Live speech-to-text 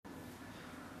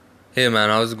Hey man,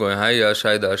 how's it going? Hi Yash,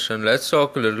 hi Darshan. Let's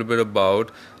talk a little bit about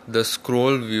the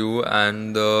scroll view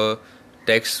and the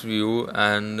text view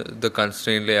and the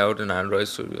constraint layout in Android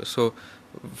Studio. So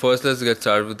first let's get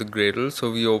started with the Gradle.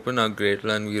 So we open our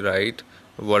Gradle and we write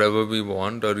whatever we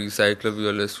want, a recycler view,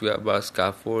 a list view, app bar,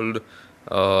 scaffold,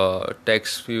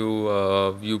 text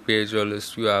view, view page or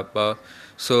list view, app bar.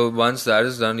 So once that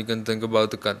is done, you can think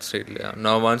about the constraint layout.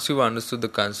 Now once you've understood the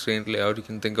constraint layout, you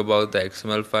can think about the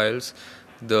XML files,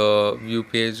 the view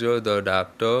pager, the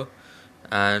adapter,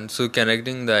 and so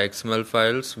connecting the XML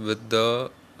files with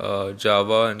the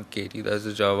Java and KT, that's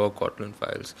the Java Kotlin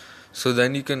files. So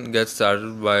then you can get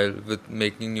started with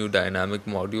making new dynamic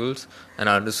modules and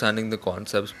understanding the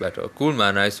concepts better. Cool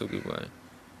man, nice to keep going.